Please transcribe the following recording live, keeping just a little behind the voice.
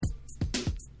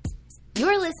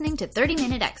You're listening to 30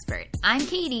 Minute Expert. I'm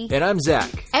Katie. And I'm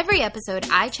Zach. Every episode,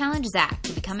 I challenge Zach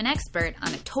to become an expert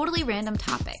on a totally random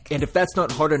topic. And if that's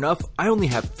not hard enough, I only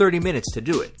have 30 minutes to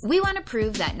do it. We want to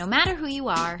prove that no matter who you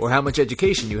are, or how much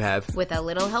education you have, with a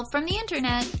little help from the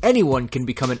internet, anyone can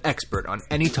become an expert on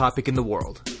any topic in the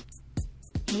world.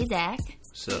 Hey, Zach.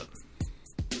 What's up?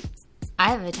 I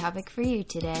have a topic for you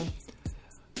today.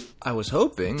 I was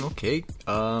hoping. Okay.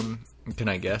 Can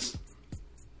I guess?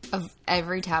 Of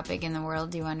every topic in the world,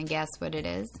 do you want to guess what it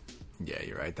is? Yeah,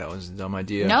 you're right. That was a dumb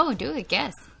idea. No, do it.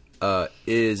 Guess.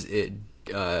 Is it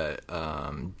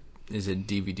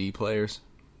DVD players?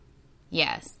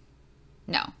 Yes.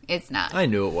 No, it's not. I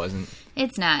knew it wasn't.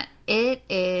 It's not. It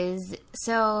is.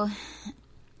 So,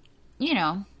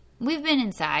 we've been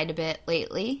inside a bit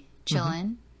lately,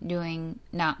 chilling, doing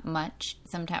not much.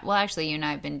 Sometimes, well, actually, you and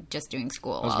I have been just doing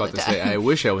school all the time. I was about to say, I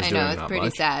wish I was doing not much. I know, it's pretty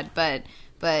sad, but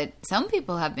some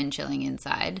people have been chilling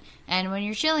inside. And when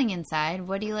you're chilling inside,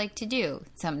 what do you like to do?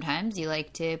 Sometimes you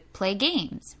like to play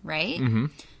games, right? Mm-hmm.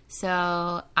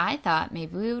 So I thought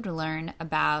maybe we would learn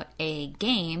about a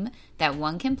game that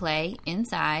one can play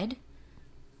inside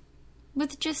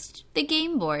with just the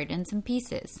game board and some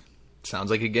pieces. Sounds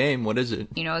like a game. What is it?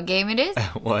 You know what game it is?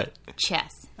 What?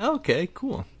 Chess. Okay,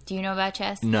 cool. Do you know about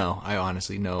chess? No, I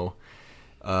honestly know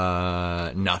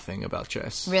nothing about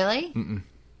chess. Really? Mm-mm.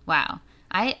 Wow.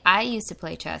 I used to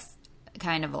play chess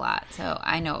kind of a lot, so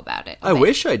I know about it. I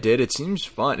wish I did. It seems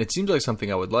fun. It seems like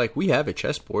something I would like. We have a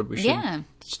chessboard. We should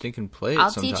stink and play it sometime.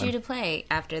 I'll teach you to play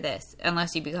after this,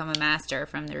 unless you become a master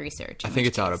from the research. I think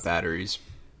it's out of batteries.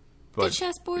 But, the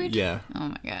chessboard? Yeah. Oh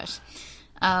my gosh.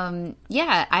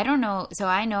 Yeah, I don't know. So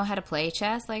I know how to play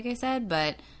chess, like I said,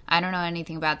 but I don't know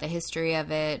anything about the history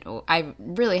of it. I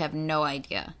really have no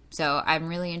idea. So I'm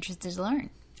really interested to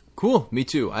learn. Cool. Me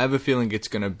too. I have a feeling it's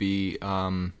going to be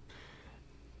I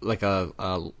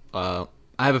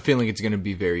have a feeling it's going to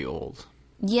be very old.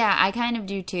 Yeah, I kind of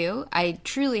do too. I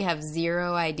truly have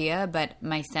zero idea, but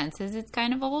my sense is it's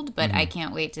kind of old, but I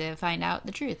can't wait to find out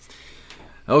the truth.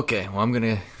 Okay, well I'm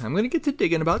gonna get to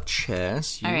digging about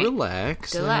chess. You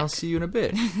relax, and I'll see you in a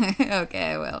bit. Okay,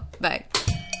 I will. Bye.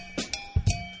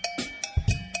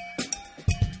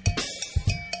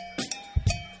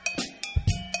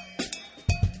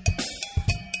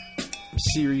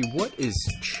 Siri, what is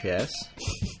chess?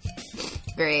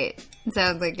 Great.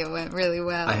 Sounds like it went really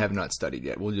well. I have not studied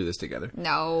yet. We'll do this together.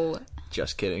 No.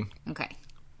 Just kidding. Okay.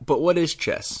 But what is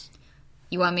chess?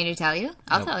 You want me to tell you?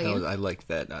 I'll tell you. I like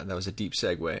that. That was a deep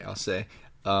segue, I'll say.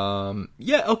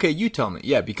 Yeah, okay, you tell me.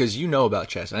 Yeah, because you know about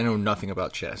chess. I know nothing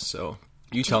about chess, so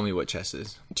you tell me what chess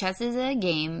is. Chess is a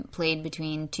game played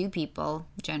between two people,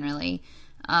 generally.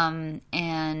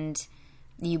 And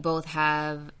you both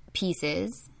have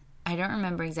pieces. I don't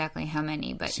remember exactly how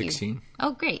many, but 16.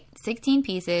 Oh, great. 16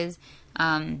 pieces.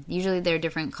 Usually they're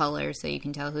different colors, so you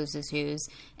can tell whose is whose.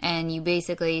 And you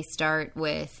basically start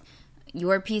with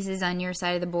your pieces on your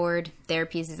side of the board, their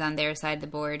pieces on their side of the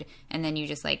board, and then you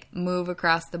just move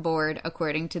across the board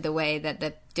according to the way that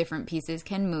the different pieces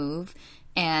can move.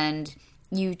 And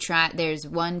there's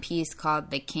one piece called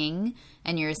the king,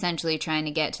 and you're essentially trying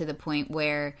to get to the point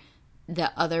where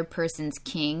the other person's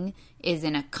king is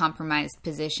in a compromised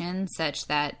position such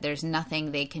that there's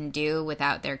nothing they can do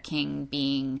without their king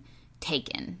being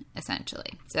taken,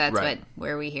 essentially. So that's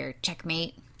where we hear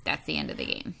checkmate. That's the end of the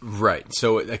game. Right.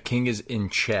 So a king is in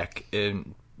check,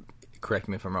 and correct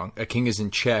me if I'm wrong, a king is in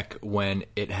check when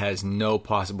it has no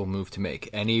possible move to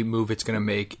make. Any move it's going to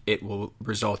make, it will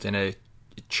result in a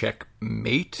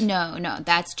checkmate? No,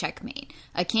 that's checkmate.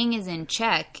 A king is in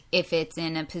check if it's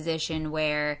in a position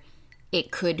where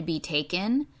it could be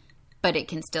taken, but it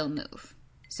can still move.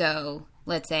 So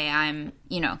let's say I'm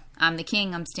the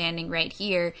king, I'm standing right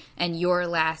here, and your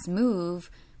last move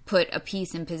put a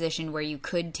piece in position where you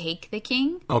could take the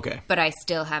king. Okay. But I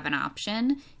still have an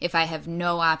option. If I have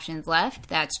no options left,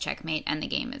 that's checkmate and the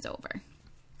game is over.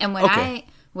 And what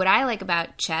I like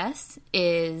about chess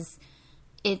is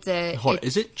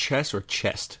is it chess or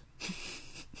chest?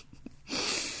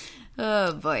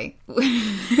 Oh boy.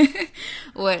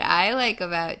 What I like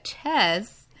about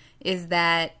chess is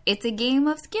that it's a game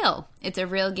of skill. It's a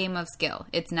real game of skill.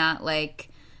 It's not like,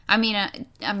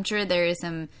 I'm sure there is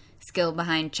some skill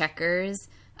behind checkers,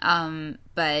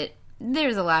 but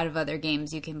there's a lot of other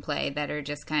games you can play that are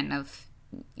just kind of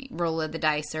roll of the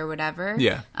dice or whatever.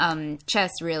 Yeah.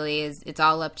 Chess really is, it's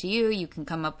all up to you. You can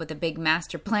come up with a big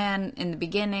master plan in the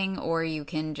beginning, or you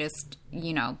can just,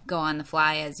 go on the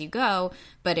fly as you go.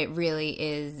 But it really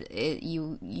is,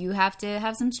 you have to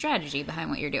have some strategy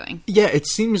behind what you're doing. Yeah, it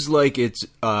seems like you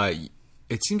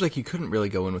couldn't really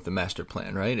go in with the master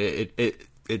plan, right?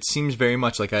 it seems very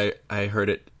much like I heard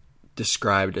it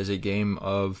described as a game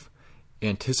of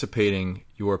anticipating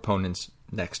your opponent's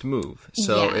next move.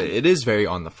 So Yeah. it is very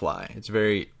on the fly. It's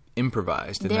very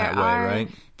improvised in that way, right?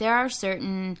 There are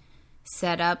certain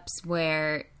setups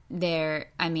where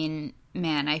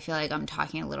man, I feel like I'm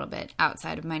talking a little bit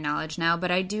outside of my knowledge now,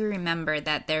 but I do remember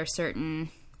that there are certain,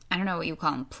 I don't know what you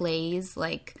call them, plays,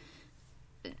 like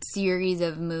series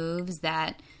of moves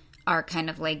that are kind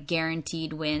of like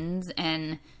guaranteed wins,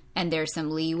 and there's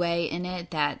some leeway in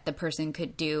it that the person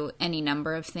could do any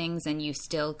number of things and you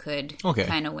still could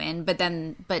kind of win, but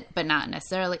not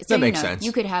necessarily. So that makes sense.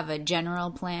 You could have a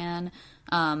general plan,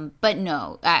 but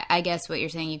no, I guess what you're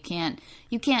saying,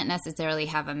 you can't necessarily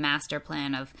have a master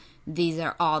plan of these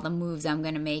are all the moves I'm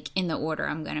going to make in the order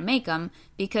I'm going to make them,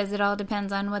 because it all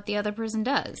depends on what the other person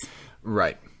does.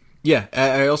 Right. Yeah.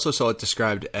 I also saw it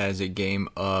described as a game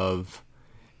of.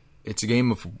 It's a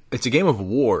game of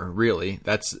war, really.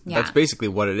 That's basically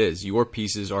what it is. Your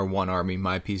pieces are one army,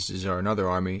 my pieces are another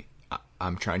army.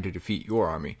 I'm trying to defeat your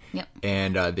army. Yep.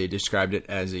 And they described it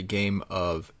as a game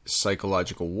of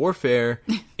psychological warfare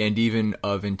and even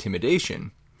of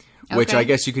intimidation, which I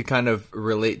guess you could kind of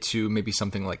relate to maybe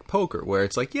something like poker, where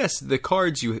it's like, yes, the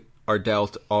cards you are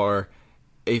dealt are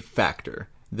a factor.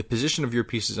 The position of your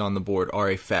pieces on the board are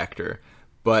a factor.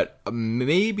 But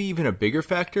maybe even a bigger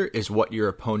factor is what your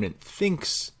opponent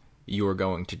thinks you're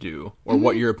going to do, or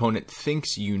what your opponent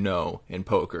thinks you know in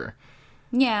poker.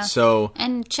 Yeah. So,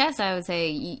 and chess, I would say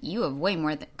you have way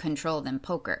more control than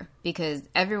poker, because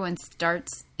everyone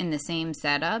starts in the same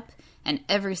setup, and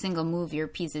every single move your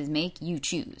pieces make, you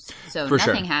choose. So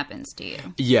nothing happens to you.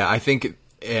 Yeah, I think,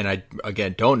 and I,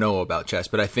 again, don't know about chess,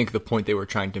 but I think the point they were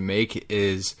trying to make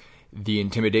is the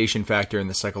intimidation factor and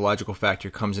the psychological factor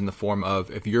comes in the form of,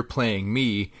 if you're playing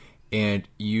me and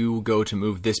you go to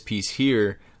move this piece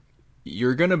here,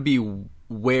 you're going to be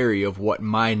wary of what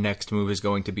my next move is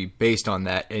going to be based on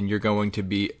that, and you're going to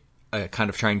be kind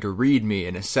of trying to read me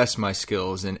and assess my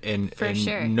skills and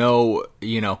sure. know,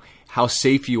 how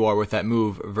safe you are with that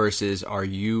move versus are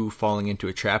you falling into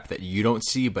a trap that you don't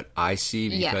see but I see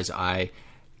because I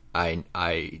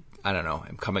don't know,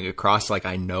 I'm coming across like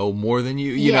I know more than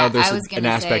you. You know, there's an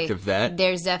aspect of that.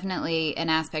 There's definitely an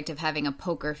aspect of having a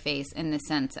poker face, in the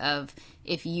sense of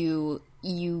if you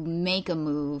make a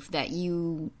move that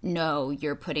you know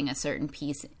you're putting a certain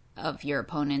piece of your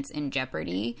opponent's in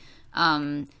jeopardy,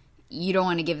 you don't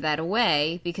want to give that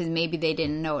away because maybe they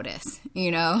didn't notice,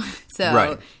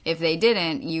 So if they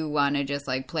didn't, you want to just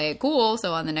like play it cool.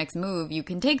 So on the next move, you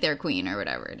can take their queen or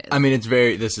whatever it is. I mean,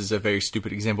 this is a very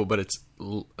stupid example, but it's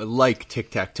like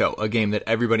tic-tac-toe, a game that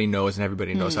everybody knows and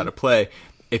everybody knows how to play.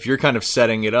 If you're kind of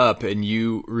setting it up and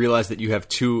you realize that you have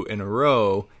two in a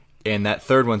row and that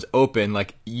third one's open,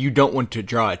 like, you don't want to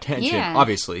draw attention. Yeah.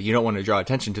 Obviously, you don't want to draw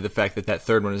attention to the fact that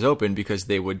third one is open, because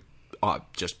they would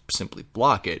just simply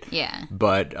block it. Yeah.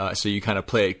 But so you kind of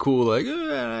play it cool, like,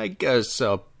 I guess I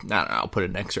don't know, I'll put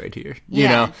an X right here. You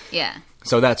know? Yeah.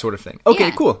 So that sort of thing. Okay,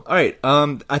 Yeah. cool. All right.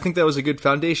 I think that was a good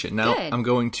foundation. Now Good. I'm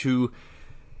going to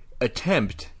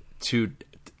attempt to,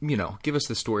 give us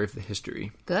the story of the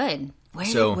history. Good.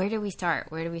 Where do we start?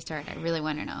 I really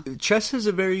want to know. Chess has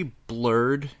a very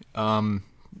blurred,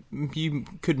 you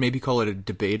could maybe call it a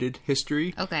debated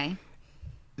history. Okay.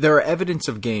 There are evidence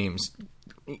of games,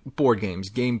 board games,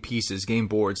 game pieces, game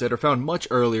boards that are found much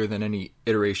earlier than any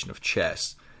iteration of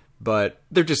chess. But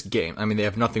they're just games. I mean, they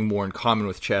have nothing more in common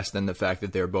with chess than the fact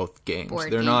that they're both games.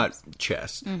 They're not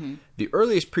chess. Mm-hmm. The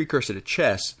earliest precursor to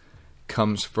chess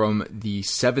comes from the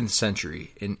 7th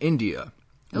century in India,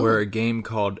 where a game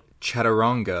called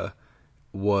Chaturanga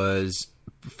was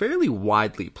fairly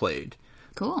widely played.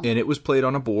 Cool. And it was played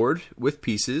on a board with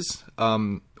pieces,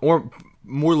 or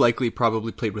more likely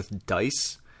probably played with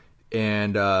dice.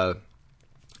 And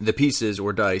the pieces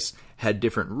or dice had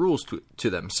different rules to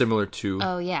them, similar to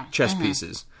chess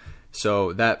pieces.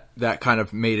 So that kind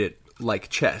of made it like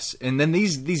chess. And then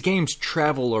these games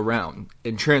travel around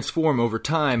and transform over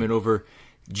time and over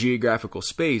geographical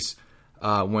space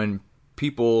when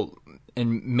people,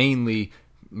 and mainly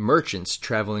merchants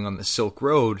traveling on the Silk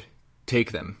Road,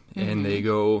 take them. Mm-hmm. And they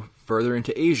go further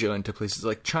into Asia, into places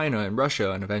like China and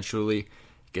Russia, and eventually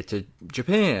get to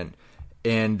Japan.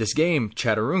 And this game,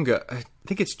 Chaturanga, I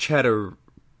think it's Chaturanga.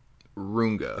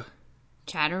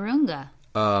 Chaturanga.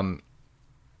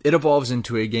 It evolves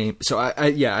into a game. So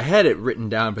I had it written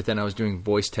down, but then I was doing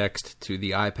voice text to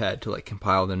the iPad to like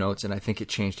compile the notes, and I think it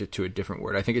changed it to a different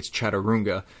word. I think it's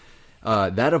Chaturanga.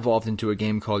 That evolved into a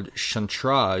game called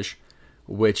Shantraj,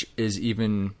 which is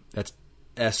that's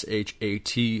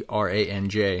Shatranj.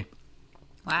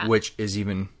 Wow. Which is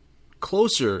even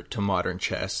closer to modern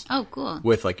chess. Oh, cool.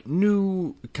 With like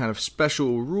new kind of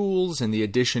special rules and the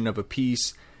addition of a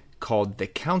piece called the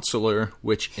Counselor,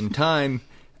 which in time,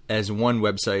 as one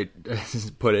website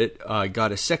put it,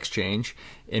 got a sex change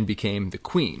and became the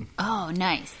Queen. Oh,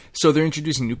 nice. So they're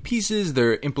introducing new pieces,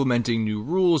 they're implementing new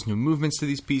rules, new movements to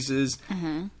these pieces.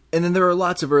 And then there are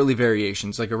lots of early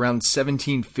variations. Like around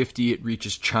 1750, it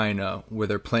reaches China, where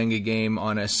they're playing a game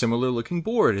on a similar-looking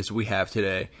board as we have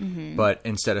today. But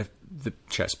instead of the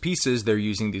chess pieces, they're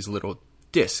using these little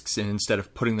discs. And instead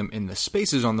of putting them in the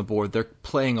spaces on the board, they're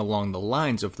playing along the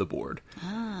lines of the board.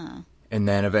 And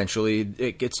then eventually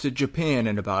it gets to Japan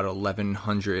in about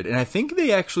 1100. And I think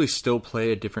they actually still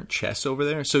play a different chess over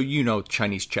there. So you know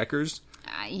Chinese checkers?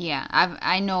 Yeah,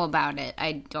 I know about it.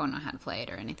 I don't know how to play it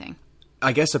or anything.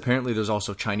 I guess apparently there's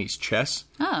also Chinese chess,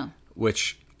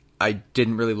 which I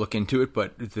didn't really look into it,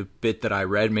 but the bit that I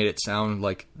read made it sound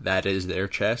like that is their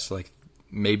chess. Like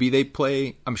maybe they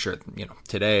play, I'm sure,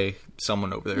 today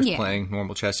someone over there is playing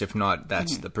normal chess. If not,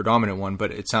 that's the predominant one,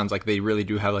 but it sounds like they really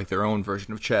do have like their own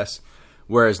version of chess,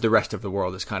 whereas the rest of the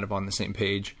world is kind of on the same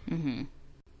page.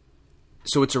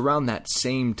 So it's around that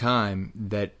same time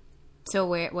that... So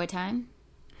what time?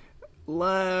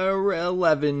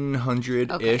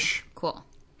 1100-ish. Okay, cool.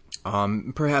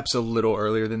 Perhaps a little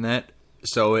earlier than that.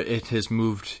 So it has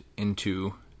moved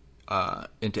into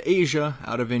Asia,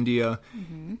 out of India,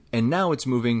 and now it's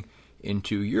moving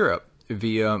into Europe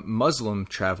via Muslim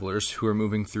travelers who are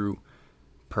moving through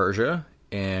Persia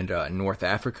and North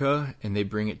Africa, and they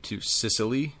bring it to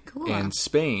Sicily and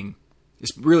Spain.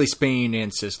 It's really Spain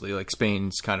and Sicily. Like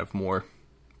Spain's kind of more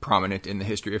prominent in the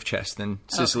history of chess than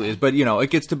Sicily is, but it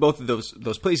gets to both of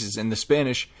those places, and the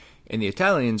Spanish and the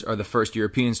Italians are the first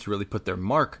Europeans to really put their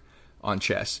mark on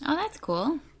chess. Oh, that's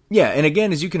cool. Yeah, and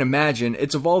again, as you can imagine,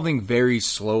 it's evolving very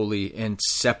slowly and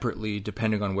separately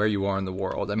depending on where you are in the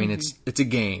world. I mean, it's a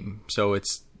game, so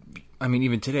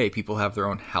even today people have their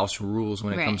own house rules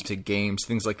when it comes to games,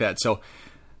 things like that. So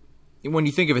when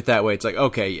you think of it that way, it's like,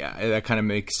 okay, yeah, that kind of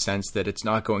makes sense that it's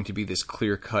not going to be this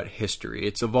clear-cut history.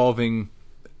 It's evolving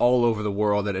all over the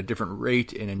world at a different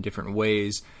rate and in different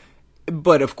ways.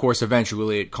 But, of course,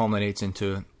 eventually it culminates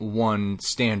into one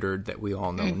standard that we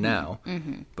all know now.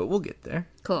 But we'll get there.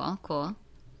 Cool.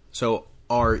 So,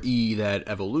 RE, that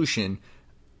evolution,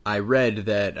 I read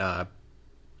that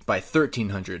by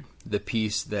 1300, the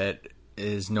piece that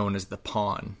is known as the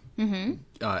pawn,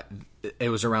 it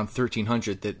was around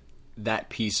 1300 that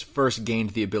piece first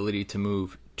gained the ability to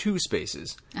move 2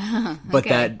 spaces. But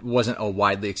that wasn't a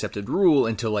widely accepted rule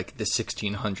until like the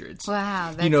 1600s.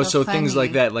 Wow, that's so funny. Things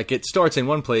like that, like it starts in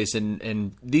one place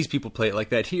and these people play it like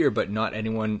that here, but not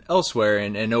anyone elsewhere.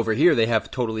 And over here they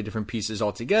have totally different pieces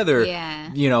altogether.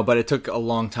 Yeah. But it took a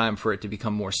long time for it to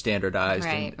become more standardized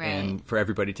Right. and for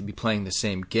everybody to be playing the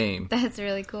same game. That's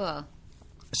really cool.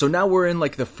 So now we're in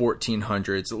like the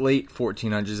 1400s, late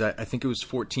 1400s. I think it was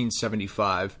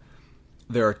 1475.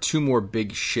 There are 2 more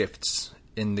big shifts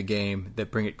in the game that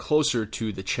bring it closer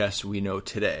to the chess we know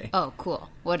today. Oh, cool.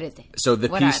 What is it? So the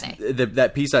what piece, are they?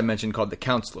 that piece I mentioned called the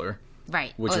Counselor,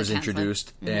 Right. which was the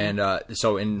introduced, and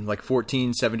so in like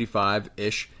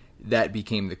 1475-ish, that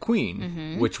became the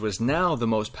Queen, which was now the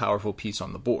most powerful piece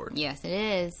on the board. Yes, it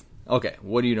is. Okay,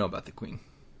 what do you know about the Queen?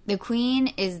 The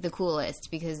Queen is the coolest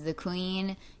because the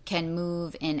Queen can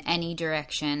move in any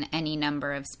direction, any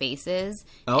number of spaces,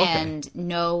 and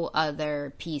no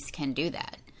other piece can do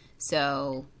that.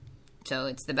 So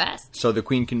it's the best. So the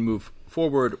Queen can move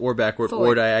forward or backward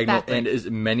or diagonal and as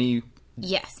many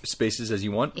spaces as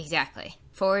you want? Exactly.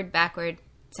 Forward, backward,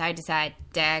 side to side,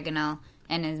 diagonal,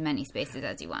 and as many spaces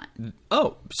as you want.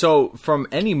 Oh, so from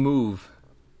any move,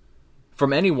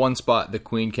 from any one spot, the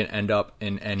Queen can end up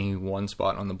in any one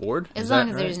spot on the board? As long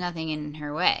as there's nothing in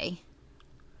her way.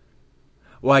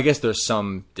 Well, I guess there's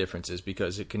some differences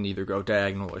because it can either go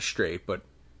diagonal or straight, but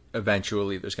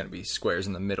eventually there's going to be squares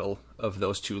in the middle of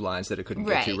those 2 lines that it couldn't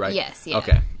get to, right? Yes, yeah.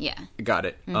 Okay. Yeah. Got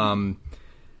it.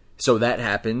 So that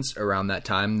happens around that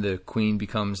time. The Queen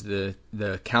becomes the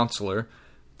Counselor.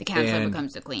 The Counselor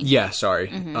becomes the Queen. Yeah,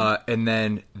 sorry. And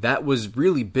then that was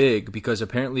really big because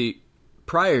apparently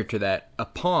prior to that, a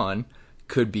pawn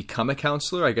could become a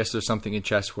Counselor. I guess there's something in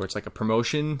chess where it's like a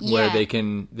promotion where they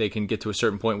can get to a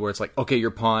certain point where it's like, okay,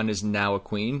 your pawn is now a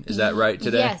queen. Is that right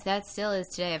today? Yes, that still is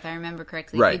today, if I remember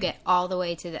correctly. Right. If you get all the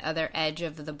way to the other edge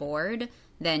of the board,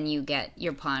 then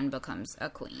your pawn becomes a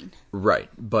queen. Right.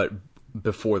 But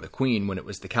before the Queen, when it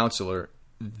was the Counselor,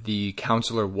 the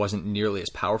counselor wasn't nearly as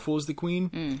powerful as the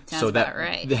queen. Sounds about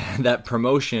right. That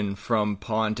promotion from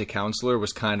pawn to counselor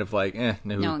was kind of like,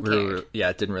 no one cared. Yeah,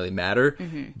 it didn't really matter.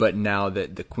 But now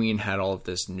that the queen had all of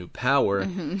this new power,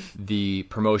 the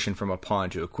promotion from a pawn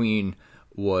to a queen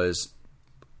was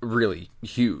really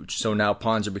huge. So now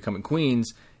pawns are becoming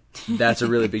queens. That's a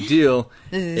really big deal.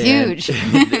 This is huge.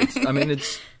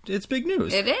 It's big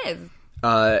news. It is.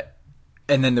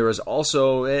 And then there was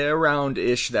also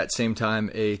around-ish that same time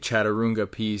a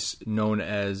Chaturanga piece known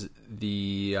as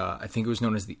I think it was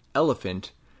known as the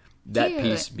elephant. That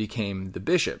piece became the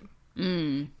bishop.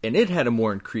 And it had a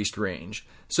more increased range.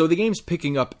 So the game's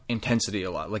picking up intensity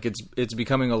a lot. Like it's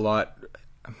becoming a lot,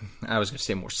 I was going to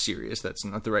say more serious. That's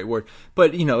not the right word.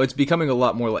 But, it's becoming a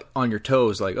lot more like on your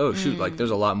toes. Like, oh, shoot, like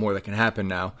there's a lot more that can happen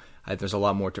now. There's a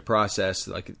lot more to process.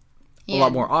 Like a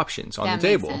lot more options on the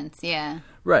table. That makes sense, yeah.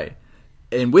 Right.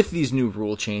 And with these new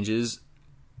rule changes,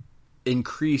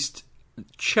 increased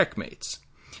checkmates.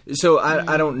 So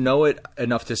I don't know it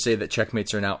enough to say that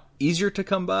checkmates are now easier to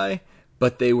come by,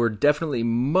 but they were definitely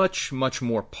much, much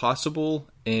more possible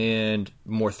and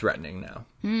more threatening now.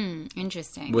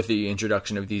 Interesting. With the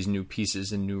introduction of these new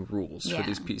pieces and new rules for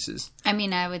these pieces. I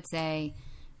mean, I would say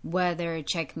whether a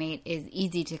checkmate is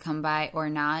easy to come by or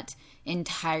not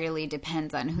entirely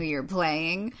depends on who you're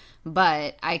playing.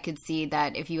 But I could see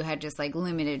that if you had just like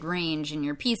limited range in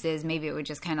your pieces, maybe it would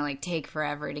just kind of like take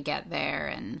forever to get there,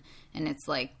 and it's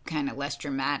like kind of less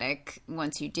dramatic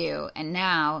once you do. And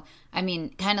now, I mean,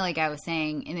 kind of like I was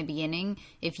saying in the beginning,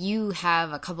 if you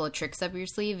have a couple of tricks up your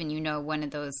sleeve and you know one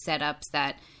of those setups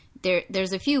that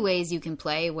there's a few ways you can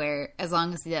play where as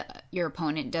long as your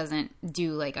opponent doesn't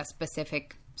do like a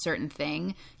specific certain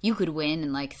thing, you could win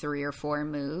in like 3 or 4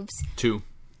 moves. 2.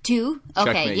 Okay,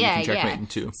 checkmate. yeah, you can checkmate in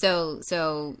 2.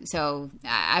 So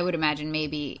I would imagine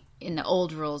maybe in the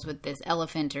old rules with this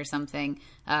elephant or something,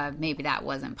 maybe that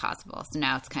wasn't possible. So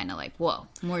now it's kind of like, whoa,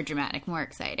 more dramatic, more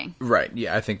exciting. Right.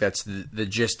 Yeah, I think that's the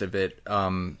gist of it.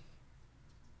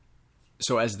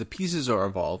 So as the pieces are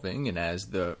evolving and as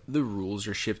the rules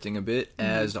are shifting a bit,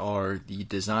 as are the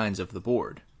designs of the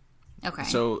board. Okay.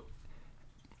 So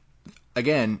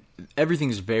again,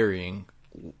 everything's varying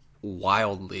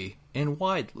wildly and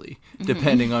widely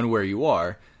depending on where you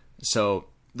are. So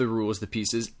the rules, the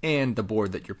pieces, and the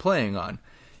board that you're playing on.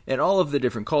 And all of the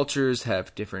different cultures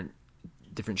have different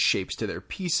shapes to their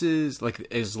pieces. Like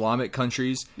Islamic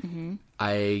countries,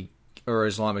 or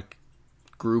Islamic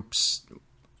groups.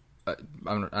 I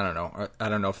don't know. I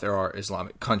don't know if there are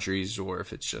Islamic countries or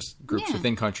if it's just groups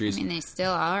within countries. I mean, they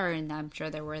still are, and I'm sure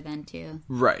there were then too.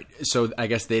 Right. So I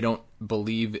guess they don't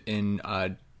believe in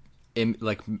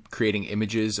like creating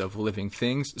images of living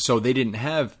things. So they didn't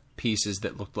have pieces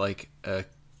that looked like a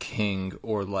king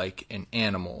or like an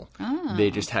animal. Oh.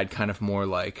 They just had kind of more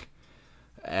like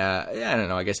I don't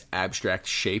know, I guess abstract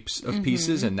shapes of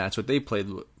pieces, and that's what they played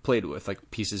with, like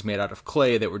pieces made out of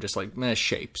clay that were just like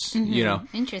shapes,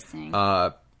 Interesting.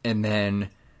 And then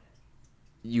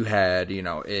you had,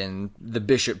 in the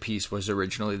bishop piece was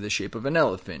originally the shape of an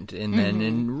elephant, and then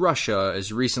in Russia,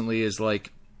 as recently as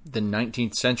like the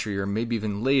 19th century or maybe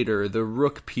even later, the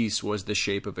rook piece was the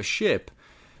shape of a ship.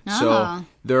 So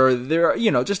there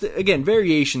are just again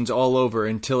variations all over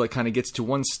until it kind of gets to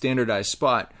one standardized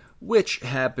spot, which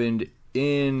happened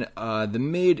in the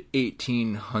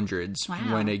mid-1800s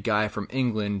when a guy from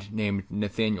England named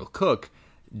Nathaniel Cook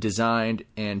designed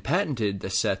and patented the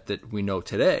set that we know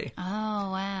today. Oh,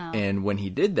 wow. And when he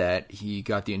did that, he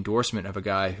got the endorsement of a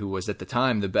guy who was at the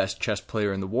time the best chess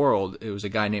player in the world. It was a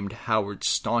guy named Howard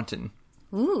Staunton.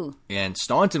 Ooh. And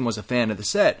Staunton was a fan of the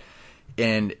set,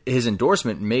 and his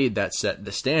endorsement made that set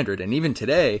the standard. And even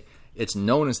today, it's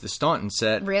known as the Staunton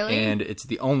set. Really? And it's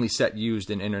the only set used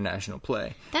in international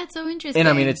play. That's so interesting. And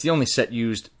I mean, it's the only set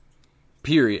used,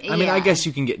 period. I mean, I guess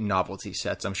you can get novelty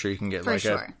sets. I'm sure you can get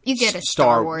you get a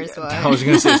Star Wars one. I was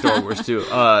going to say Star Wars too.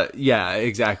 Yeah,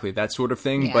 exactly. That sort of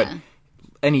thing. Yeah. But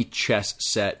any chess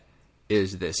set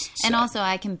is this set. And also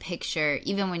I can picture,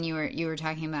 even when you were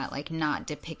talking about like not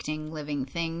depicting living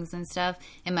things and stuff,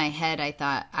 in my head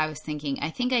I was thinking, I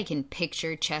think I can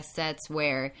picture chess sets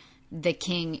where the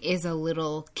king is a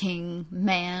little king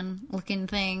man looking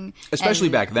thing. Especially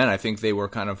back then, I think they were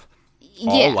kind of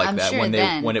all like that.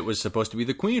 Sure when it was supposed to be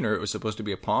the queen or it was supposed to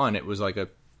be a pawn, it was like a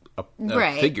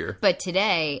figure. But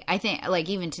today, I think, like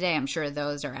even today, I'm sure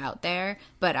those are out there.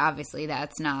 But obviously,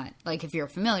 that's not like if you're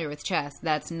familiar with chess,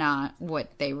 that's not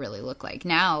what they really look like.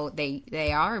 Now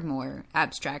they are more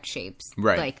abstract shapes,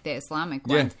 like the Islamic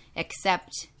ones,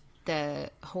 except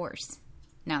the horse.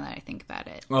 Now that I think about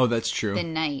it. Oh, that's true. The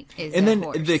knight is and a then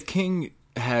horse. the king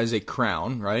has a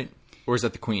crown, right? Or is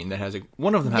that the queen that has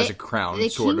one of them has a crown, the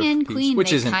sort king of and piece, queen, which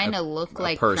they isn't kind of look a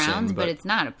like person, crowns, but it's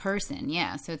not a person.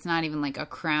 Yeah, so it's not even like a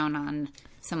crown on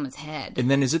someone's head.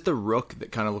 And then is it the rook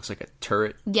that kind of looks like a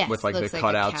turret? Yes, with like the looks like a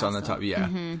cutouts on the castle. top.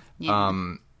 Yeah.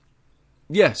 Yeah.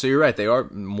 Yeah, so you're right. They are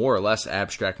more or less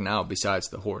abstract now. Besides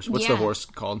the horse, what's the Yeah. horse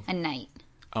called? A knight.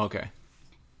 Okay.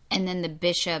 And then the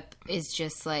bishop is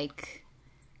just like,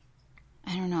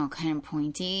 I don't know, kind of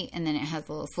pointy, and then it has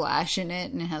a little slash in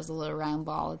it, and it has a little round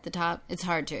ball at the top. It's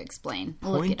hard to explain.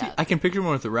 Look it up. I can picture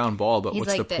one with the round ball, but He's what's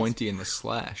like the this. pointy and the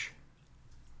slash?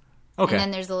 Okay. And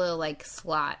then there's a little like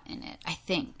slot in it, I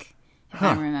think, if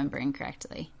I'm remembering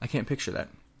correctly. I can't picture that.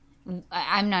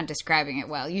 I'm not describing it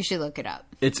well. You should look it up.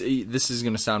 This is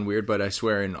going to sound weird, but I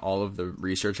swear in all of the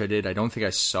research I did, I don't think I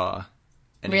saw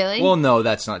any. Really? Well, no,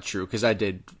 that's not true, because I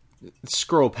did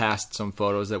scroll past some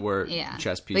photos that were Yeah.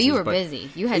 chess pieces. But you were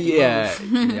busy. You had to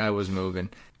move. Yeah, I was moving.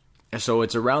 So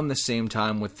it's around the same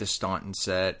time with the Staunton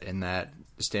set and that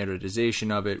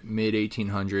standardization of it,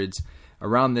 mid-1800s,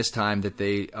 around this time that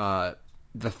the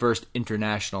first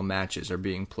international matches are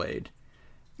being played.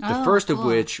 The first of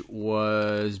which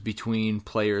was between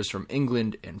players from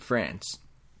England and France.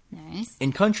 Nice.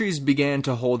 And countries began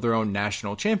to hold their own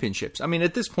national championships. I mean,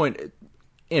 at this point,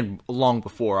 and long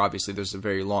before, obviously, there's a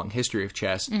very long history of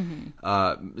chess.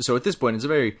 So at this point, it's a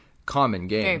very common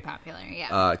game. Very popular,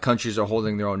 yeah. Countries are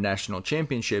holding their own national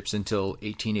championships until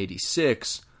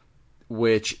 1886,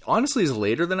 which honestly is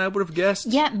later than I would have guessed.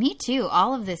 Yeah, me too.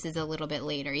 All of this is a little bit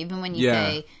later. Even when you Yeah.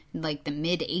 say like the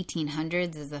mid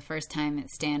 1800s is the first time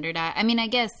it's standardized. I mean, I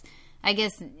guess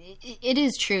it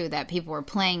is true that people were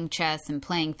playing chess and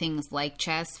playing things like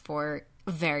chess for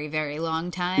a very, very long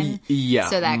time. Yeah,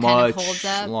 so that much kind of holds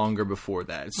up. longer before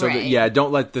that. So Right.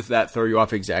 don't let that throw you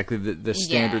off exactly. The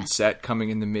standard Yeah. set coming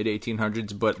in the mid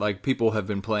 1800s, but like people have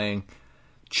been playing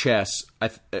chess,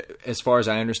 as far as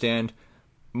I understand,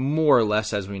 more or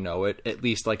less as we know it, at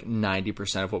least like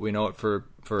 90% of what we know it for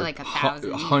Like 1,000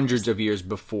 years. hundreds of years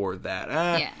before that.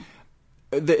 Yeah.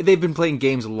 They've been playing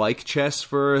games like chess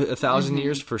for 1,000 Mm-hmm.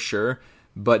 years for sure,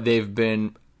 but they've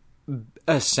been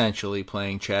essentially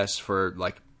playing chess for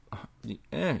like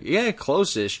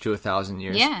close-ish to 1,000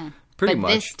 years. Yeah. Pretty but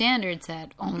much. this standard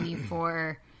set only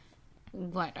for,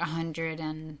 what,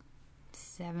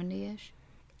 170-ish?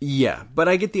 Yeah, but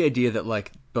I get the idea that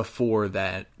like before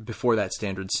that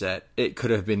standard set, it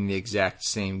could have been the exact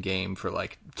same game for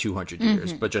like 200 years,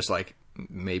 Mm-hmm. but just like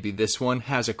maybe this one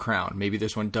has a crown, maybe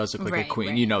this one does look like Right, a queen,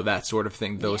 right. you know, that sort of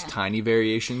thing, those Yeah. tiny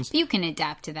variations. You can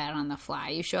adapt to that on the fly.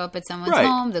 You show up at someone's Right.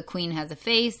 home, the queen has a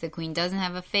face, the queen doesn't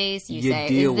have a face. You say,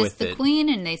 deal is this with the it. queen?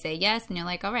 And they say yes, and you're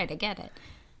like, all right, I get it.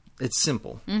 It's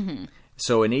simple. Mm-hmm.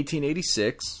 So in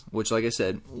 1886, which, like I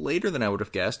said, later than I would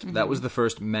have guessed, Mm-hmm. that was the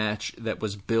first match that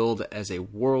was billed as a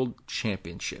world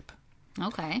championship.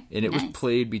 Okay. And it was nice.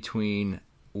 played between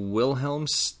Wilhelm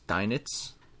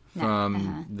Steinitz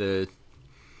from the,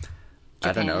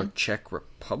 I don't know, Japan. Czech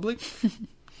Republic?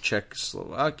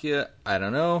 Czechoslovakia? I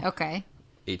don't know. Okay.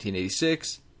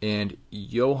 1886. And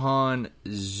Johann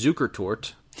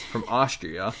Zukertort from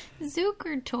Austria.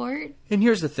 Zukertort. And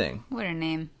here's the thing. What a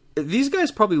name. These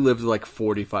guys probably lived like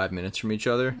 45 minutes from each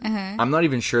other. I'm not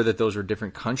even sure that those were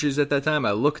different countries at that time.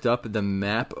 I looked up the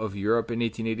map of Europe in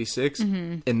 1886,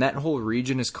 and that whole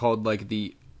region is called like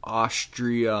the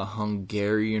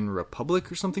Austria-Hungarian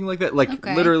Republic or something like that. Like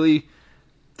Okay. literally,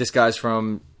 this guy's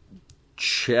from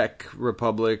Czech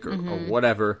Republic or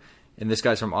whatever, and this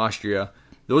guy's from Austria.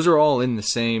 Those are all in the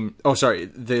same. Oh, sorry,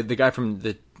 the guy from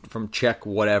Czech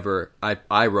whatever.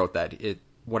 I wrote that.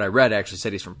 What I read actually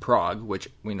said he's from Prague, which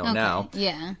we know now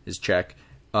Yeah. is Czech.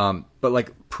 But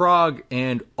like Prague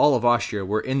and all of Austria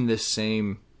were in this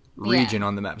same region Yeah.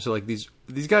 on the map. So like these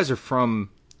guys are from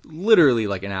literally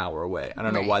like an hour away. I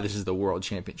don't know Right. why this is the World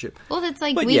Championship. Well, it's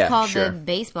like But we yeah, call sure. the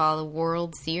baseball the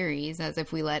World Series, as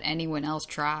if we let anyone else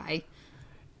try.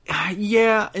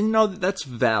 Yeah, and no, that's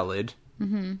valid.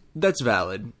 That's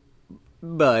valid.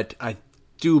 But I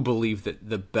do believe that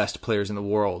the best players in the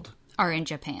world, Are in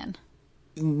Japan.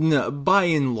 no, by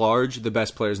and large, the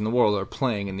best players in the world are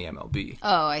playing in the MLB.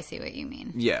 Oh, I see what you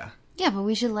mean. Yeah. Yeah, but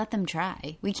we should let them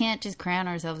try. We can't just crown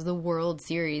ourselves the World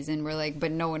Series and we're like,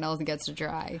 but no one else gets to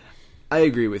try. I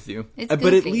agree with you. It's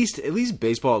but at goofy. least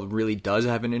baseball really does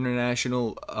have an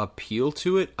international appeal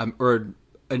to it, or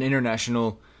an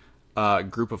international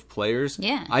group of players.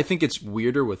 Yeah. I think it's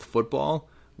weirder with football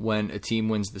when a team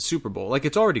wins the Super Bowl. Like,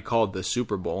 it's already called the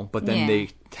Super Bowl, but then Yeah. they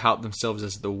tout themselves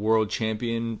as the world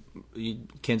champion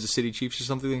Kansas City Chiefs or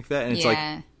something like that. And it's Yeah.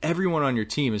 like, everyone on your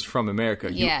team is from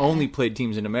America. Yeah. You only played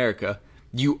teams in America.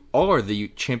 You are the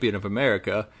champion of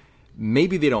America.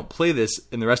 Maybe they don't play this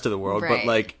in the rest of the world, but Right.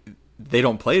 like, they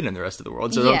don't play it in the rest of the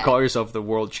world, so Yeah. don't call yourself the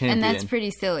world champion. And that's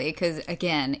pretty silly because,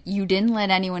 again, you didn't let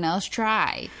anyone else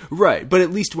try. Right, but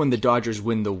at least when the Dodgers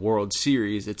win the World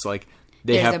Series, it's like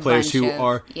they There's a have players bunch who of-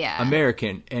 are yeah.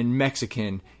 American and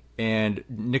Mexican and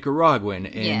Nicaraguan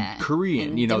and Korean.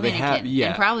 And you know, they have Dominican,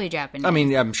 and probably Japanese. I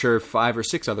mean, I'm sure 5 or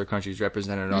 6 other countries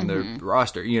represented on their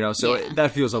roster. You know, so Yeah.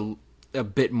 that feels a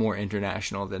bit more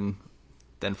international than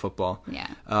football. Yeah.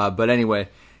 But anyway,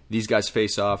 these guys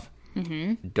face off.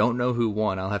 Mm-hmm. Don't know who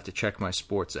won. I'll have to check my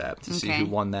sports app to see who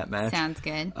won that match. Sounds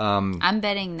good. I'm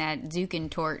betting that Zook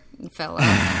and Tort fell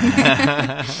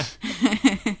off.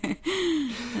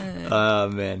 Oh,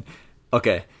 man.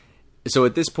 Okay. So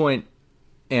at this point,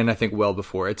 and I think well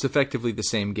before, it's effectively the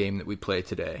same game that we play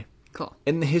today. Cool.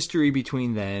 And the history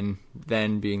between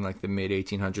then being like the mid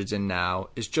 1800s and now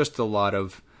is just a lot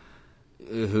of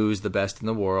who's the best in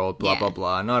the world, blah, Yeah. blah,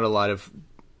 blah. Not a lot of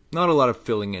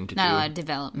filling in to do. Not a lot of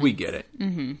development. We get it.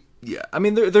 Mm-hmm. Yeah. I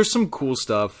mean, there's some cool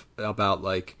stuff about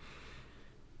like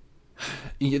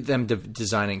them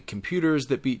designing computers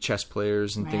that beat chess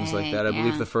players and things like Right, that. I yeah.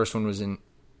 believe the first one was in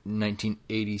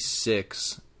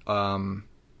 1986.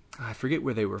 I forget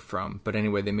where they were from, but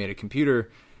anyway, they made a computer.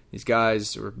 These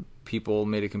guys or people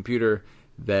made a computer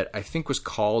that I think was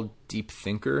called Deep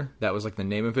Thinker. That was like the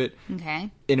name of it.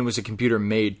 Okay. And it was a computer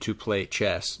made to play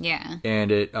chess. Yeah.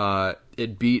 And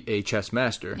it beat a chess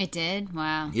master. It did?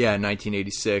 Wow. Yeah, in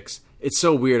 1986. It's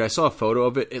so weird. I saw a photo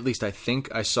of it. At least I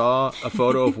think I saw a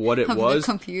photo of what it Of was.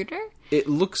 the computer? It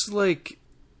looks like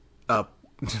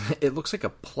it looks like a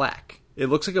plaque. It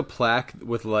looks like a plaque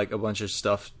with like a bunch of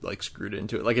stuff like screwed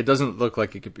into it. Like it doesn't look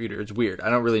like a computer. It's weird. I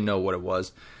don't really know what it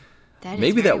was. That is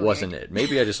Maybe very that wasn't weird. it.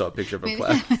 Maybe I just saw a picture of a Maybe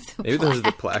plaque. that was the Maybe that was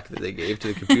the plaque that they gave to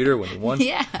the computer when it won.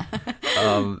 Yeah.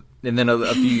 And then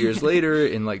a few years later,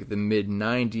 in like the mid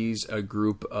 90s, a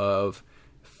group of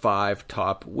 5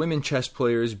 top women chess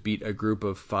players beat a group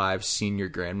of 5 senior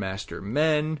grandmaster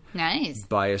men Nice.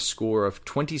 by a score of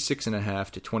 26.5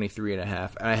 to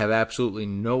 23.5. And I have absolutely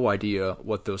no idea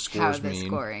what those How scores the mean.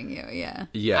 scoring you, yeah.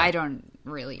 Yeah. I don't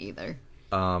really either.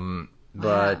 But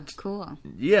Wow, cool.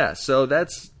 yeah, so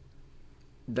that's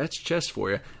chess for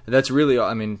you. That's really all.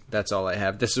 I mean, that's all I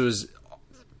have. This was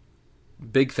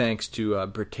big thanks to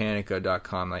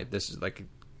Britannica.com. This is like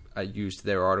I used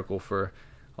their article for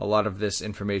a lot of this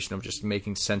information of just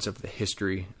making sense of the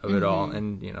history of it all,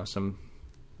 and you know, some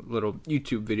little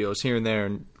YouTube videos here and there,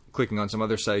 and clicking on some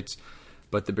other sites.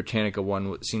 But the Britannica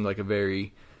one seemed like a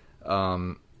very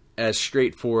as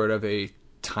straightforward of a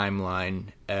timeline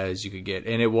as you could get,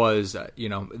 and it was you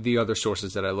know, the other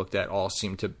sources that I looked at all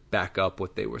seemed to back up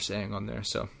what they were saying on there.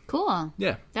 So Cool.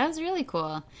 yeah. That was really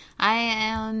cool.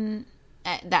 I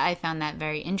found that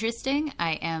very interesting.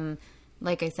 I am,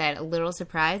 like I said, a little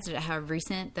surprised at how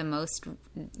recent the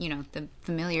the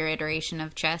familiar iteration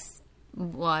of chess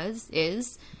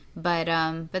is. But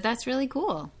that's really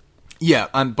cool. Yeah,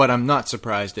 but I'm not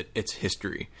surprised at its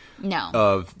history No.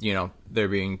 of, you know, there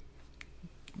being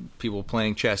people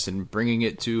playing chess and bringing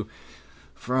it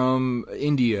from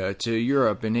India to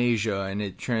Europe and Asia, and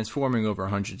it transforming over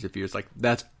hundreds of years. Like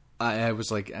that's, I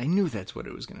was like, I knew that's what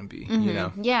it was going to be. You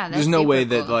know, Yeah, that's there's no way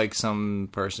super that cool. like some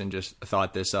person just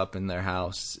thought this up in their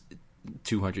house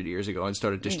 200 years ago and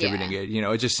started distributing Yeah. it. You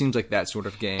know, it just seems like that sort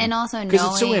of game. And also because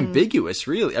it's so knowing- ambiguous,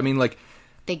 really. I mean, like.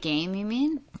 The game, you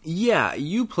mean? Yeah,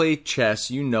 you play chess,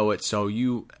 you know it, so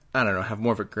you, I don't know, have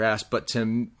more of a grasp. But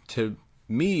to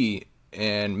me,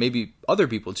 and maybe other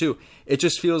people too, it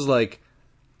just feels like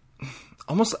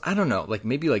almost, I don't know, like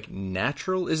maybe like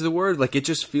natural is the word. Like it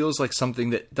just feels like something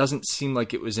that doesn't seem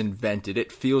like it was invented.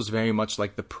 It feels very much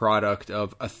like the product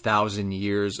of 1,000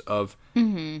 years of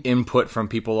input from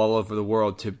people all over the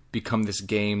world to become this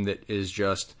game that is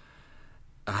just,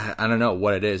 I don't know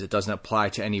what it is. It doesn't apply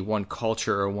to any one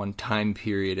culture or one time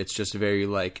period. It's just very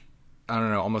like, I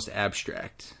don't know, almost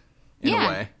abstract in a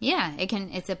way. Yeah,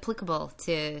 it's applicable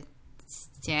to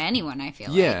anyone, I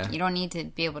feel Yeah. like. You don't need to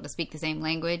be able to speak the same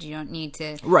language. You don't need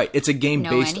to, Right. It's a game know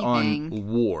based anything. on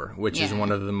war, which is Yeah.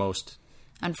 one of the most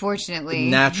unfortunately,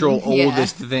 natural, Yeah.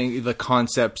 oldest thing, the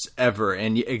concepts ever.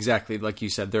 And exactly like you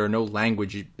said, there are no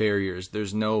language barriers.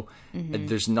 There's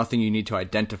there's nothing you need to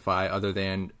identify other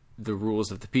than the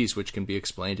rules of the piece, which can be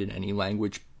explained in any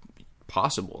language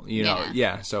possible. You know,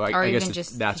 Yeah. So or I guess even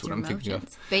just that's through what I'm thinking of.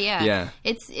 motions. But yeah, Yeah.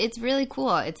 it's really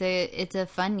cool. It's a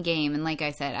fun game, and like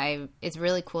I said, it's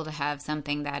really cool to have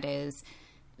something that is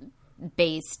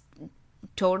based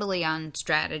totally on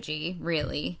strategy,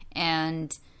 really,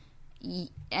 and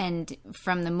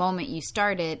from the moment you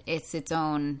start it, it's its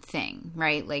own thing,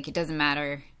 right? Like it doesn't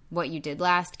matter what you did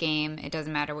last game. It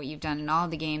doesn't matter what you've done in all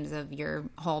the games of your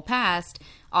whole past.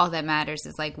 All that matters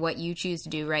is like what you choose to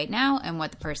do right now and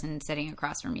what the person sitting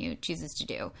across from you chooses to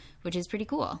do, which is pretty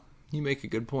cool. You make a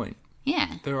good point.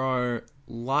 Yeah. There are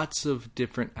lots of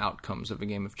different outcomes of a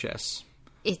game of chess.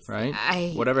 It's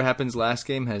right? Whatever happens last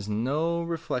game has no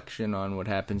reflection on what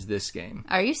happens this game.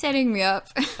 Are you setting me up?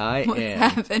 I What's am.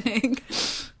 happening?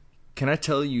 Can I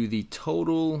tell you the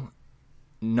total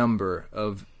number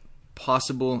of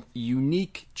possible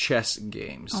unique chess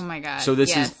games? Oh my god. So this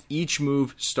yes. is each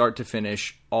move start to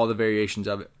finish, all the variations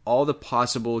of it, all the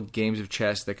possible games of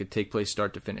chess that could take place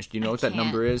start to finish. Do you know what that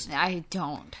number is? I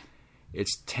don't.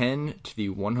 It's 10 to the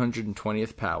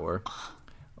 120th power,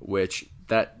 which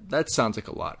that sounds like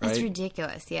a lot, right? That's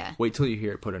ridiculous, yeah. Wait till you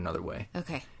hear it put another way.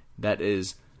 Okay. That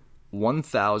is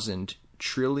 1,000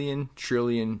 trillion,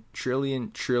 trillion,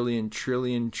 trillion, trillion,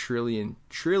 trillion, trillion,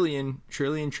 trillion,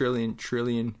 trillion, trillion,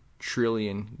 trillion,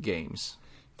 trillion games.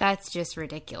 That's just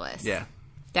ridiculous. Yeah.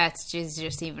 That's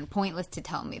just even pointless to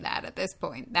tell me that at this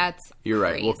point. That's You're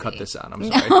right. crazy. We'll cut this out. I'm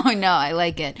sorry. No, I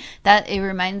like it. It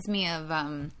reminds me of,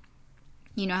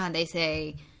 you know how they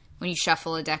say when you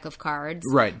shuffle a deck of cards,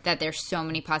 right? That there's so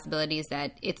many possibilities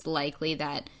that it's likely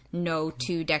that no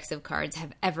two decks of cards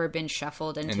have ever been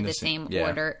shuffled into the same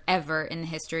order ever in the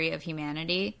history of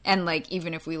humanity. And like,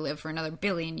 even if we live for another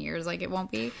billion years, like it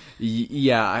won't be.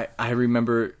 Yeah, I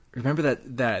remember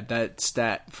that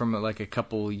stat from like a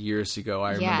couple years ago.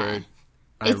 I remember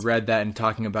I read that and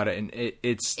talking about it, and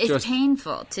it's just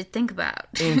painful to think about.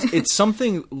 And it's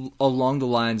something along the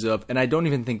lines of, and I don't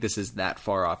even think this is that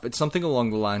far off. It's something along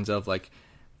the lines of like,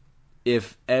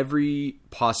 if every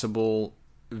possible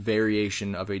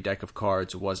variation of a deck of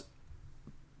cards was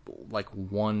like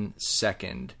 1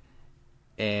 second,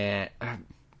 and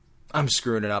I'm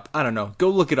screwing it up. I don't know. Go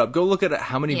look it up. Go look at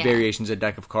how many variations a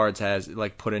deck of cards has,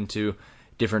 like put into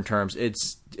different terms.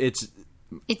 It's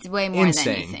way more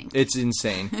insane. than you think. It's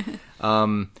insane.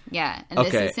 Yeah, and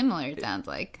this is similar, it sounds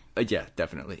like. Yeah,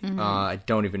 definitely. I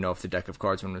don't even know if the deck of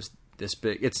cards one was this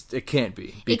big. It can't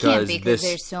be. It can't be because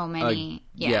there's so many.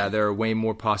 There are way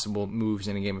more possible moves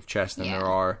in a game of chess than there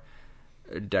are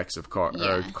decks of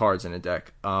or cards in a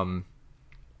deck.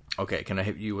 Okay, can I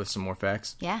hit you with some more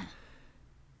facts? Yeah.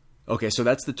 Okay, so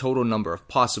that's the total number of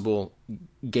possible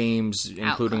games,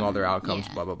 including all their outcomes,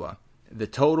 blah, blah, blah. The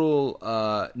total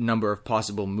number of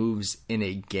possible moves in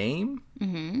a game,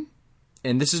 and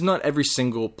this is not every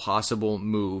single possible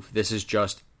move. This is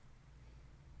just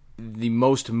the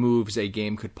most moves a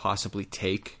game could possibly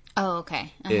take. Oh,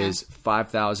 okay. Is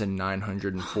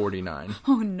 5,949.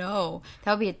 Oh, no.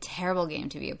 That would be a terrible game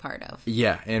to be a part of.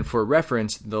 Yeah, and for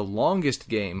reference, the longest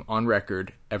game on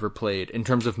record ever played, in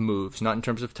terms of moves, not in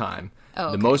terms of time,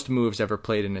 the most moves ever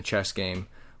played in a chess game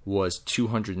was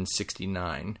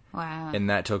 269. Wow. And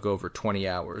that took over 20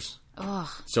 hours. Ugh.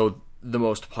 So the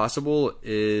most possible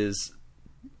is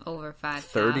over 5,000.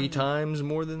 30 times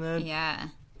more than that? Yeah.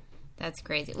 That's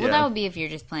crazy. Well, that would be if you're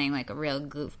just playing like a real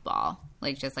goofball.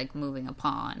 Like just like moving a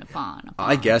pawn.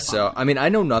 I guess so. I mean, I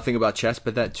know nothing about chess,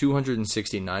 but that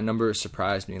 269 number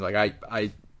surprised me. Like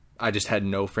I just had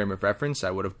no frame of reference.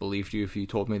 I would have believed you if you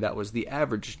told me that was the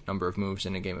average number of moves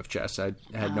in a game of chess. I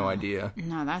had no idea.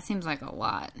 No, that seems like a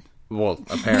lot. Well,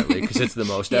 apparently, because it's the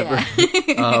most ever.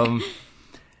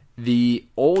 The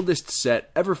oldest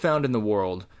set ever found in the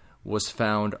world was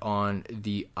found on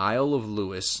the Isle of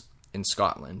Lewis in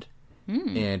Scotland.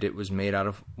 And it was made out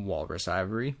of walrus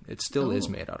ivory. It still is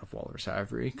made out of walrus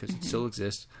ivory because it still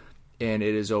exists. And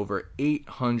it is over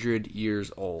 800 years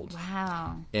old.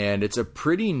 Wow. And it's a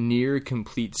pretty near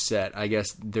complete set. I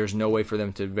guess there's no way for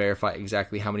them to verify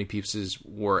exactly how many pieces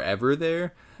were ever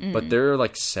there. But there are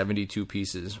like 72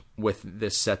 pieces with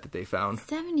this set that they found.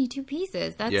 72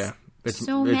 pieces? That's It's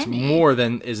many. more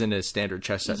than is in a standard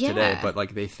chess set today. But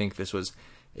like they think this was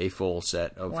a full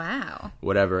set of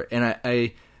whatever.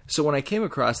 And so when I came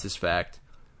across this fact,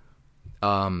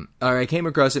 or I came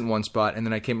across it in one spot, and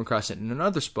then I came across it in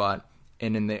another spot,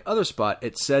 and in the other spot,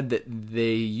 it said that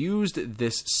they used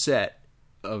this chess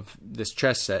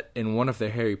set in one of the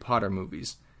Harry Potter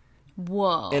movies.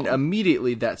 Whoa. And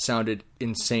immediately that sounded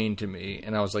insane to me,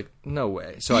 and I was like, no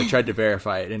way. So I tried to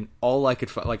verify it, and all I could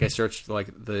find, like I searched like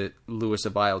the Lewis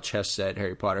of Isle chess set,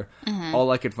 Harry Potter,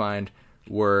 all I could find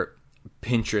were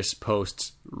Pinterest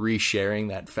posts resharing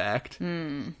that fact.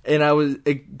 And I was,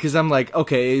 because I'm like,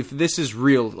 okay, if this is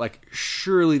real, like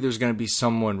surely there's going to be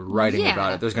someone writing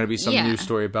about it. There's going to be some news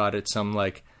story about it, some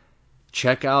like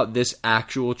check out this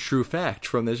actual true fact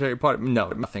from this Harry Potter.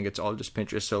 No, I think it's all just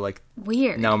Pinterest. So like,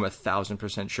 Weird. now I'm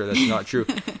 1,000% sure that's not true.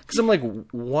 Because I'm like,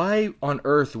 why on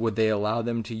earth would they allow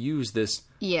them to use this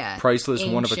priceless,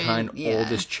 one-of-a-kind,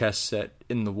 oldest chess set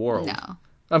in the world? No.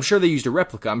 I'm sure they used a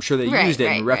replica. I'm sure they used it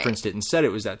and referenced right. it and said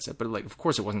it was that set. But like, of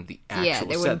course, it wasn't the actual set. Yeah,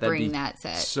 they wouldn't bring that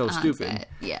set. So stupid. Set.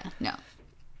 Yeah, no.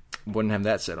 Wouldn't have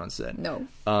that set on set. No.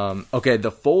 Okay,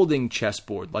 the folding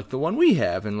chessboard, like the one we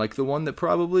have, and like the one that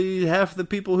probably half the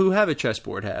people who have a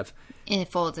chessboard have. And it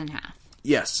folds in half.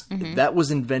 Yes, that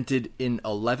was invented in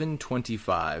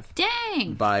 1125.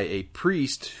 Dang! By a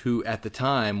priest who, at the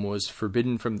time, was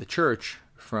forbidden from the church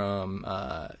from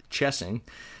chessing.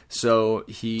 So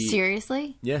he...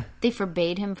 Seriously? Yeah. They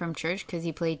forbade him from church because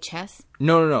he played chess?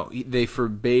 No. They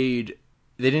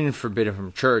didn't forbid him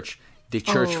from church. The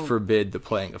church forbid the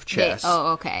playing of chess.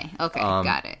 Okay.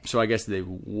 Got it. So I guess they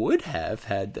would have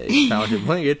had they found him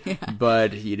playing it,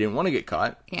 but he didn't want to get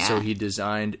caught. Yeah. So he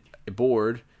designed a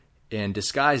board and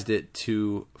disguised it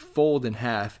to fold in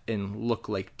half and look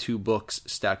like two books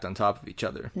stacked on top of each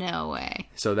other. No way.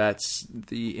 So that's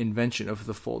the invention of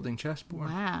the folding chessboard.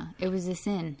 Wow. It was a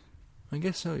sin. I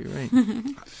guess so, you're right.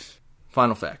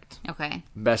 Final fact. Okay.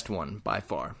 Best one, by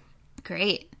far.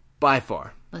 Great. By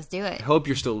far. Let's do it. I hope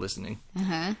you're still listening.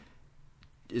 Uh-huh.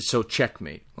 So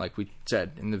checkmate, like we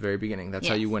said in the very beginning. That's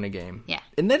how you win a game. Yeah.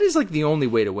 And that is like the only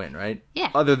way to win, right? Yeah.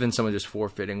 Other than someone just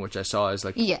forfeiting, which I saw as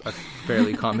like a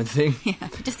fairly common thing. Yeah,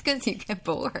 just because you get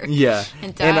bored. Yeah.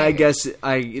 And I guess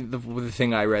the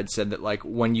thing I read said that like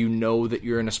when you know that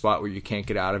you're in a spot where you can't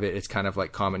get out of it, it's kind of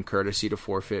like common courtesy to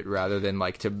forfeit rather than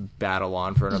like to battle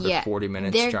on for another 40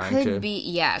 minutes trying to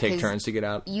take turns to get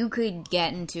out. You could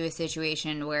get into a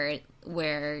situation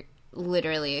where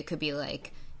literally it could be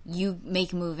like, you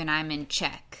make a move and I'm in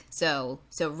check. So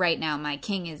right now my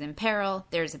king is in peril.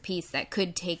 There's a piece that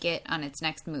could take it on its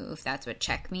next move. That's what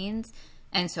check means.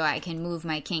 And so I can move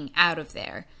my king out of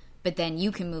there. But then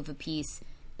you can move a piece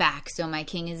back so my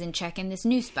king is in check in this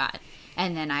new spot.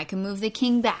 And then I can move the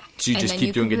king back. So you just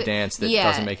keep doing a dance that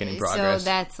doesn't make any progress. So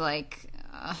that's like...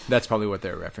 that's probably what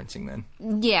they're referencing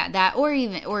then. Yeah, that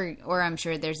or I'm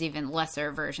sure there's even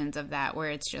lesser versions of that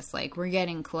where it's just like, we're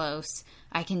getting close.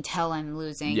 I can tell I'm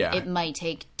losing. Yeah. It might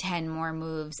take 10 more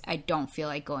moves. I don't feel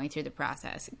like going through the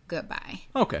process. Goodbye.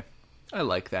 Okay. I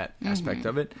like that aspect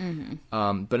of it.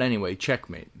 Mm-hmm. But anyway,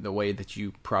 checkmate, the way that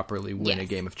you properly win a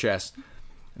game of chess,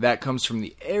 that comes from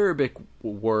the Arabic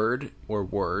word, or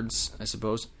words, I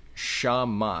suppose,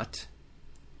 shamat,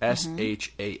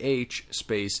 S-H-A-H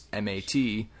space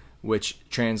M-A-T, which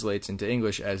translates into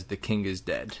English as the king is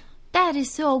dead. That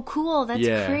is so cool. That's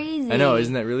crazy. I know,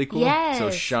 isn't that really cool? Yes. So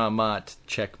shamat,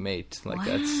 checkmate, like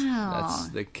that's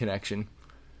the connection.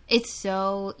 It's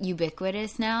so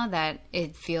ubiquitous now that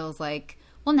it feels like,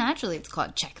 well, naturally it's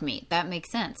called checkmate. That makes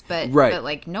sense. But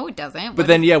like, no, it doesn't. But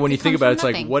then, when you think about it, it's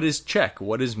like, what is check?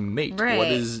 What is mate? Right.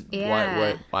 What is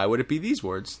why would it be these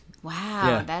words?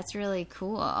 Wow, that's really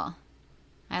cool.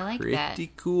 I like that.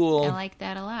 Pretty cool. I like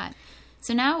that a lot.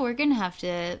 So now we're going to have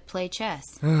to play chess.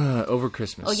 Over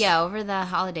Christmas. Oh, yeah, over the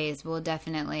holidays, we'll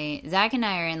definitely... Zach and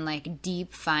I are in, like,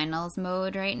 deep finals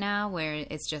mode right now, where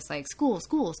it's just like, school,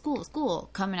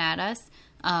 coming at us.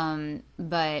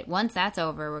 But once that's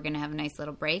over, we're going to have a nice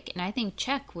little break. And I think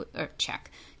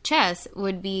chess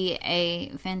would be a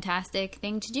fantastic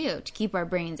thing to do, to keep our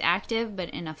brains active, but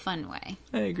in a fun way.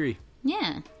 I agree.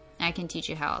 Yeah. I can teach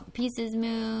you how all the pieces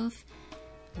move,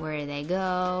 where they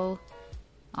go...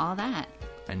 all that.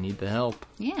 I need the help.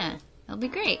 Yeah. It'll be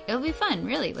great. It'll be fun.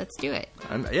 Really. Let's do it.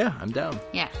 I'm down.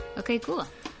 Yeah. Okay, cool.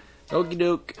 Okie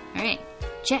doke. All right.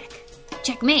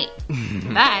 Checkmate.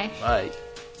 Bye. Bye.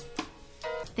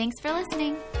 Thanks for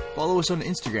listening. Follow us on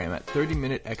Instagram at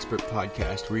 30-Minute Expert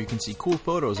Podcast, where you can see cool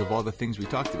photos of all the things we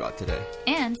talked about today.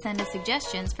 And send us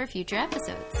suggestions for future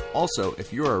episodes. Also,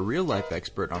 if you're a real-life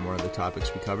expert on one of the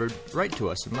topics we covered, write to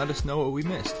us and let us know what we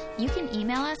missed. You can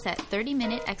email us at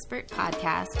 30-Minute Expert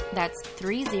Podcast. That's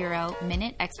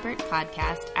 30-Minute Expert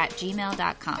Podcast at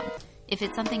gmail.com. If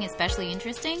it's something especially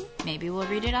interesting, maybe we'll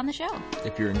read it on the show.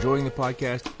 If you're enjoying the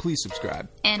podcast, please subscribe.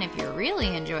 And if you're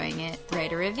really enjoying it,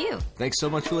 write a review. Thanks so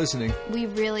much for listening. We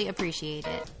really appreciate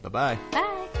it. Bye-bye.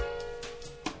 Bye.